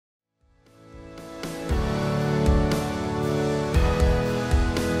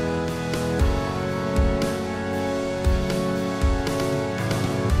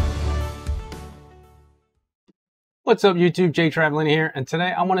What's up YouTube, Jay Traveling here, and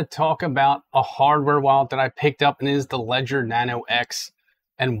today I want to talk about a hardware wallet that I picked up, and it is the Ledger Nano X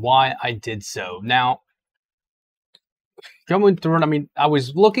and why I did so. Now, going through it, I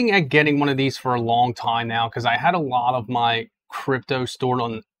was looking at getting one of these for a long time now because I had a lot of my crypto stored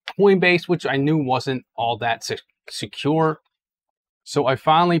on Coinbase, which I knew wasn't all that secure. So I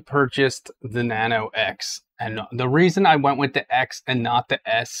finally purchased the Nano X, and the reason I went with the X and not the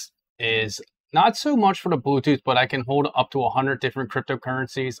S is not so much for the Bluetooth, but I can hold up to 100 different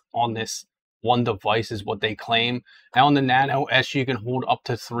cryptocurrencies on this one device is what they claim. Now on the Nano S, you can hold up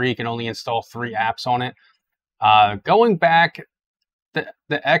to 3. You can only install 3 apps on it. Going back,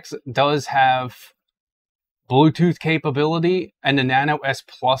 the X does have Bluetooth capability, and the Nano S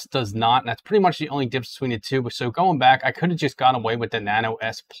Plus does not. And that's pretty much the only difference between the two. So going back, I could have just gone away with the Nano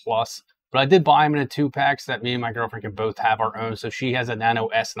S Plus. But I did buy them in a 2-pack so that me and my girlfriend can both have our own. So she has a Nano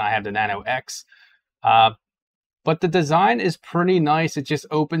S and I have the Nano X. But the design is pretty nice. It just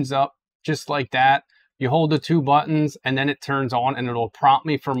opens up just like that. You hold the 2 buttons and then it turns on and it'll prompt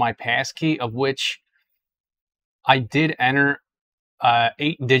me for my passkey, of which I did enter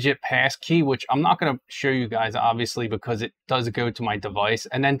 8-digit passkey, which I'm not going to show you guys obviously because it does go to my device.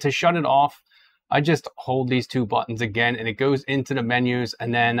 And then to shut it off, I just hold these 2 buttons again and it goes into the menus,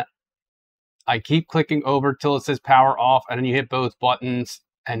 and then I keep clicking over till it says power off, and then you hit both buttons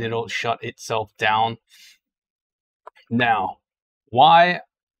and it'll shut itself down. Now, why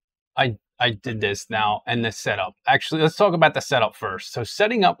I did this now and the setup. Actually, let's talk about the setup first. So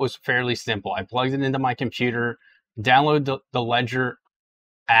setting up was fairly simple. I plugged it into my computer, downloaded the Ledger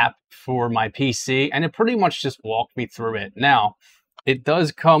app for my PC, and it pretty much just walked me through it. Now, it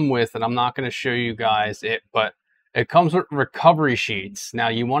does come with, and I'm not going to show you guys it, but it comes with recovery sheets. Now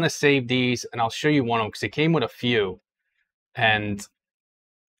you want to save these, and I'll show you one of them because it came with a few. And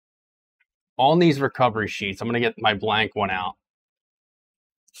on these recovery sheets, I'm going to get my blank one out.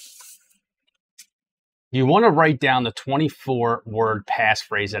 You want to write down the 24-word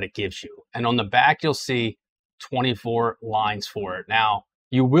passphrase that it gives you. And on the back, you'll see 24 lines for it. Now,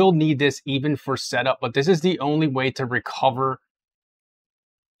 you will need this even for setup, but this is the only way to recover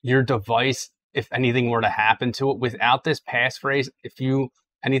your device if anything were to happen to it. Without this passphrase, if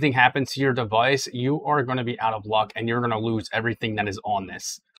anything happens to your device, you are going to be out of luck and you're going to lose everything that is on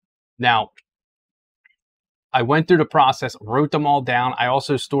this. Now, I went through the process, wrote them all down. I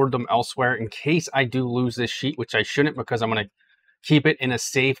also stored them elsewhere in case I do lose this sheet, which I shouldn't because I'm going to keep it in a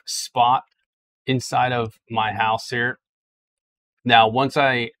safe spot inside of my house here. Now, once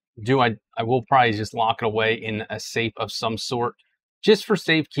I do, I will probably just lock it away in a safe of some sort, just for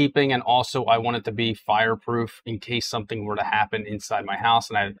safekeeping, and also I want it to be fireproof in case something were to happen inside my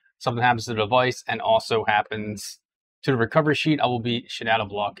house and something happens to the device and also happens to the recovery sheet. I will be shit out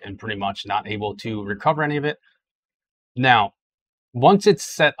of luck and pretty much not able to recover any of it. Now, once it's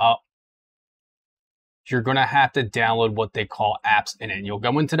set up, you're going to have to download what they call apps in it. You'll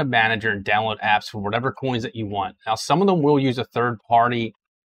go into the manager and download apps for whatever coins that you want. Now, some of them will use a third-party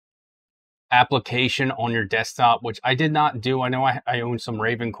application on your desktop, which I did not do. I know I own some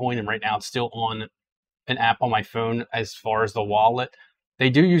Raven coin, and right now it's still on an app on my phone as far as the wallet. They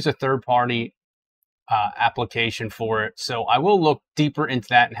do use a third-party application for it, so I will look deeper into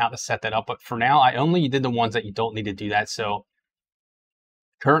that and how to set that up. But for now, I only did the ones that you don't need to do that. So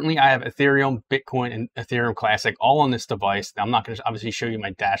currently I have Ethereum, Bitcoin, and Ethereum Classic all on this device. Now, I'm not going to obviously show you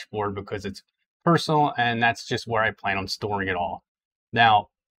my dashboard because it's personal and that's just where I plan on storing it all. Now,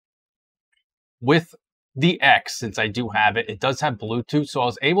 with the X, since I do have it, it does have Bluetooth, so I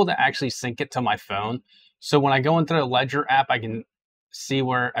was able to actually sync it to my phone. So when I go into the Ledger app, I can see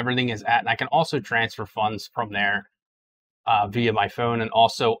where everything is at, and I can also transfer funds from there via my phone, and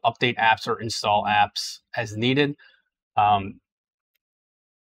also update apps or install apps as needed.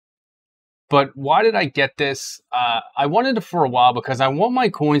 But why did I get this? I wanted it for a while because I want my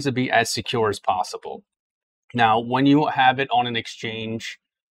coins to be as secure as possible. Now, when you have it on an exchange,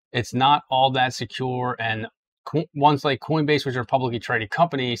 it's not all that secure, and ones like Coinbase, which are publicly traded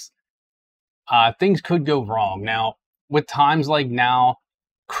companies, things could go wrong. Now, with times like now,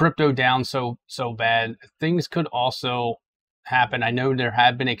 crypto down so bad, things could also happen. I know there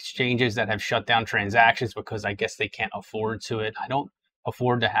have been exchanges that have shut down transactions because I guess they can't afford to it. I don't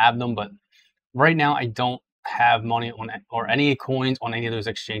afford to have them, but right now I don't have money on it or any coins on any of those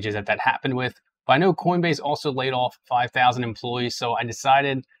exchanges that happened with. But I know Coinbase also laid off 5,000 employees, so I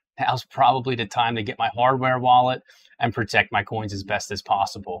decided now's probably the time to get my hardware wallet and protect my coins as best as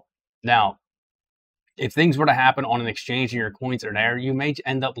possible. Now, if things were to happen on an exchange and your coins are there, you may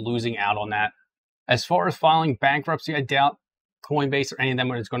end up losing out on that. As far as filing bankruptcy, I doubt Coinbase or any of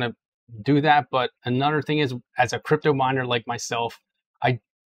them is going to do that. But another thing is, as a crypto miner like myself, I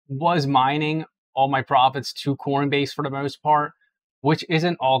was mining all my profits to Coinbase for the most part, which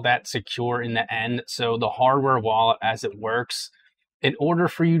isn't all that secure in the end. So the hardware wallet as it works, in order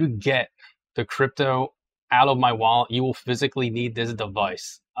for you to get the crypto out of my wallet, you will physically need this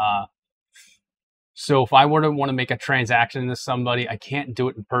device. So if I were to want to make a transaction to somebody, I can't do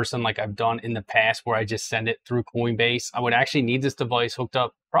it in person like I've done in the past where I just send it through Coinbase. I would actually need this device hooked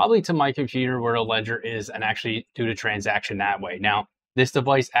up probably to my computer where a ledger is and actually do the transaction that way. Now, this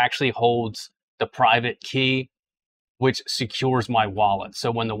device actually holds the private key, which secures my wallet. So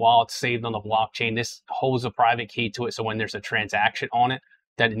when the wallet's saved on the blockchain, this holds a private key to it. So when there's a transaction on it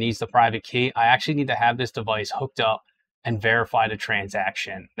that it needs the private key, I actually need to have this device hooked up and verify the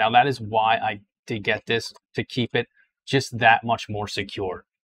transaction. Now, that is why I did get this, to keep it just that much more secure.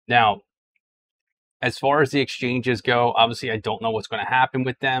 Now, as far as the exchanges go, obviously I don't know what's going to happen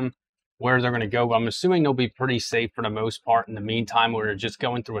with them, where they're going to go, but I'm assuming they'll be pretty safe for the most part. In the meantime, we're just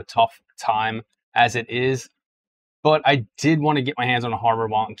going through a tough time as it is. But I did want to get my hands on a hardware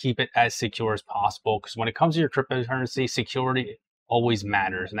wallet and keep it as secure as possible, because when it comes to your cryptocurrency, security always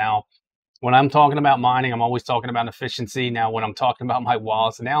matters. Now, when I'm talking about mining, I'm always talking about efficiency. Now, when I'm talking about my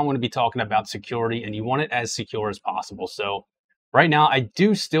wallets, now I'm going to be talking about security, and you want it as secure as possible. So right now, I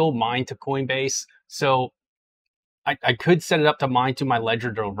do still mine to Coinbase. So I could set it up to mine to my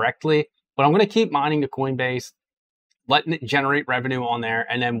ledger directly, but I'm going to keep mining to Coinbase, letting it generate revenue on there.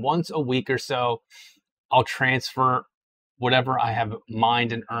 And then once a week or so, I'll transfer whatever I have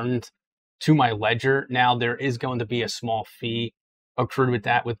mined and earned to my ledger. Now, there is going to be a small fee accrued with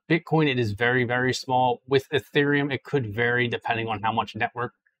that. With Bitcoin, it is very, very small. With Ethereum, it could vary depending on how much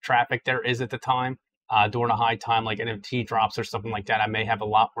network traffic there is at the time. During a high time, like NFT drops or something like that, I may have a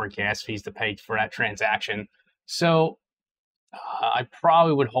lot more gas fees to pay for that transaction. So I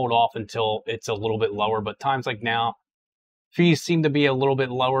probably would hold off until it's a little bit lower. But times like now, fees seem to be a little bit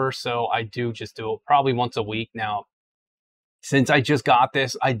lower, so I do just do it probably once a week. Now, since I just got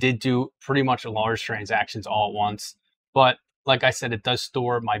this, I did do pretty much large transactions all at once. But like I said, it does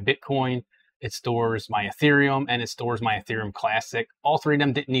store my Bitcoin, it stores my Ethereum, and it stores my Ethereum Classic. All three of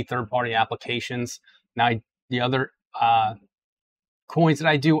them didn't need third-party applications. Now, the other coins that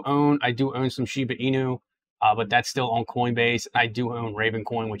I do own some Shiba Inu, but that's still on Coinbase. I do own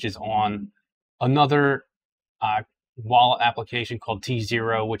Ravencoin, which is on another wallet application called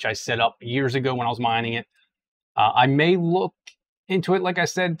T0, which I set up years ago when I was mining it. I may look into it, like I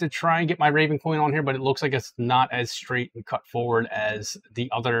said, to try and get my Ravencoin on here, but it looks like it's not as straight and cut forward as the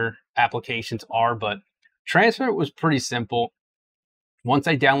other applications are. But transfer was pretty simple. Once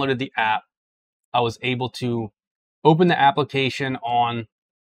I downloaded the app, I was able to open the application on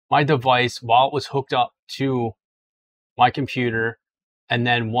my device while it was hooked up to my computer. And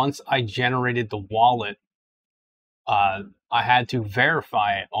then once I generated the wallet, I had to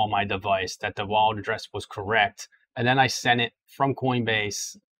verify it on my device that the wallet address was correct. And then I sent it from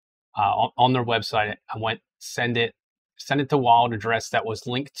Coinbase on their website. I went send it to wallet address that was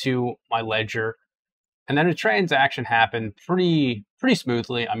linked to my ledger. And then the transaction happened pretty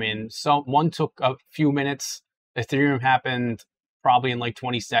smoothly. I mean, one took a few minutes. Ethereum happened probably in like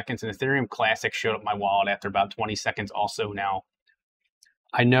 20 seconds, and Ethereum Classic showed up my wallet after about 20 seconds also. Now,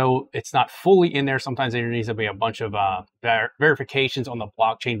 I know it's not fully in there. Sometimes there needs to be a bunch of verifications on the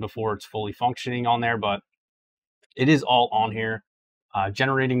blockchain before it's fully functioning on there, but it is all on here.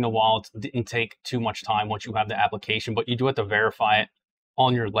 Generating the wallet didn't take too much time once you have the application, but you do have to verify it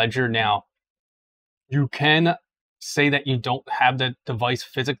on your ledger. Now, you can say that you don't have the device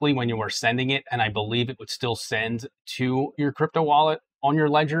physically when you are sending it, and I believe it would still send to your crypto wallet on your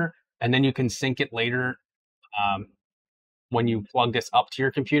ledger, and then you can sync it later. When you plug this up to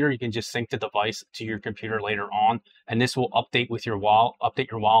your computer, you can just sync the device to your computer later on, and this will update with your wallet,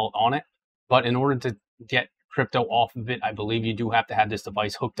 update your wallet on it. But in order to get crypto off of it, I believe you do have to have this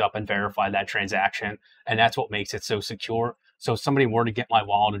device hooked up and verify that transaction, and that's what makes it so secure. So if somebody were to get my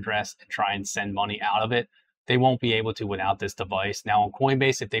wallet address and try and send money out of it, they won't be able to without this device. Now on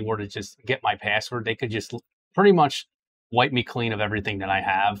Coinbase, if they were to just get my password, they could just pretty much wipe me clean of everything that I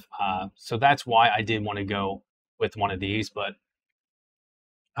have. So that's why I did want to go with one of these. But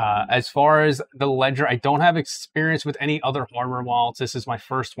as far as the ledger, I don't have experience with any other hardware wallets. This is my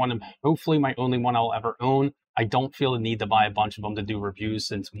first one and hopefully my only one I'll ever own. I don't feel the need to buy a bunch of them to do reviews,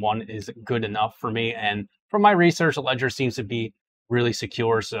 since one is good enough for me. And from my research, the ledger seems to be really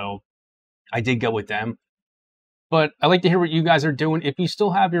secure, so I did go with them. But I like to hear what you guys are doing. If you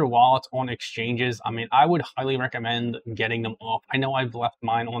still have your wallets on exchanges, I mean, I would highly recommend getting them off. I know I've left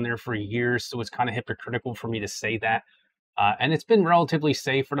mine on there for years, so it's kind of hypocritical for me to say that. and it's been relatively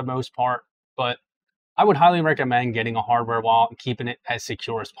safe for the most part, but I would highly recommend getting a hardware wallet and keeping it as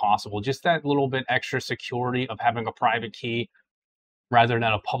secure as possible. Just that little bit extra security of having a private key rather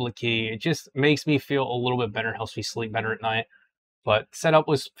than a public key. It just makes me feel a little bit better, helps me sleep better at night. But setup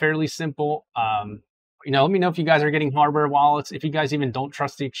was fairly simple. Let me know if you guys are getting hardware wallets. If you guys even don't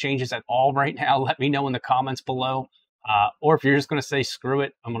trust the exchanges at all right now, let me know in the comments below. Or if you're just going to say, screw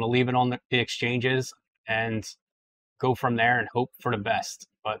it, I'm going to leave it on the exchanges and go from there and hope for the best.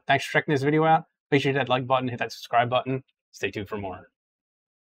 But thanks for checking this video out. Make sure you hit that like button, hit that subscribe button. Stay tuned for more.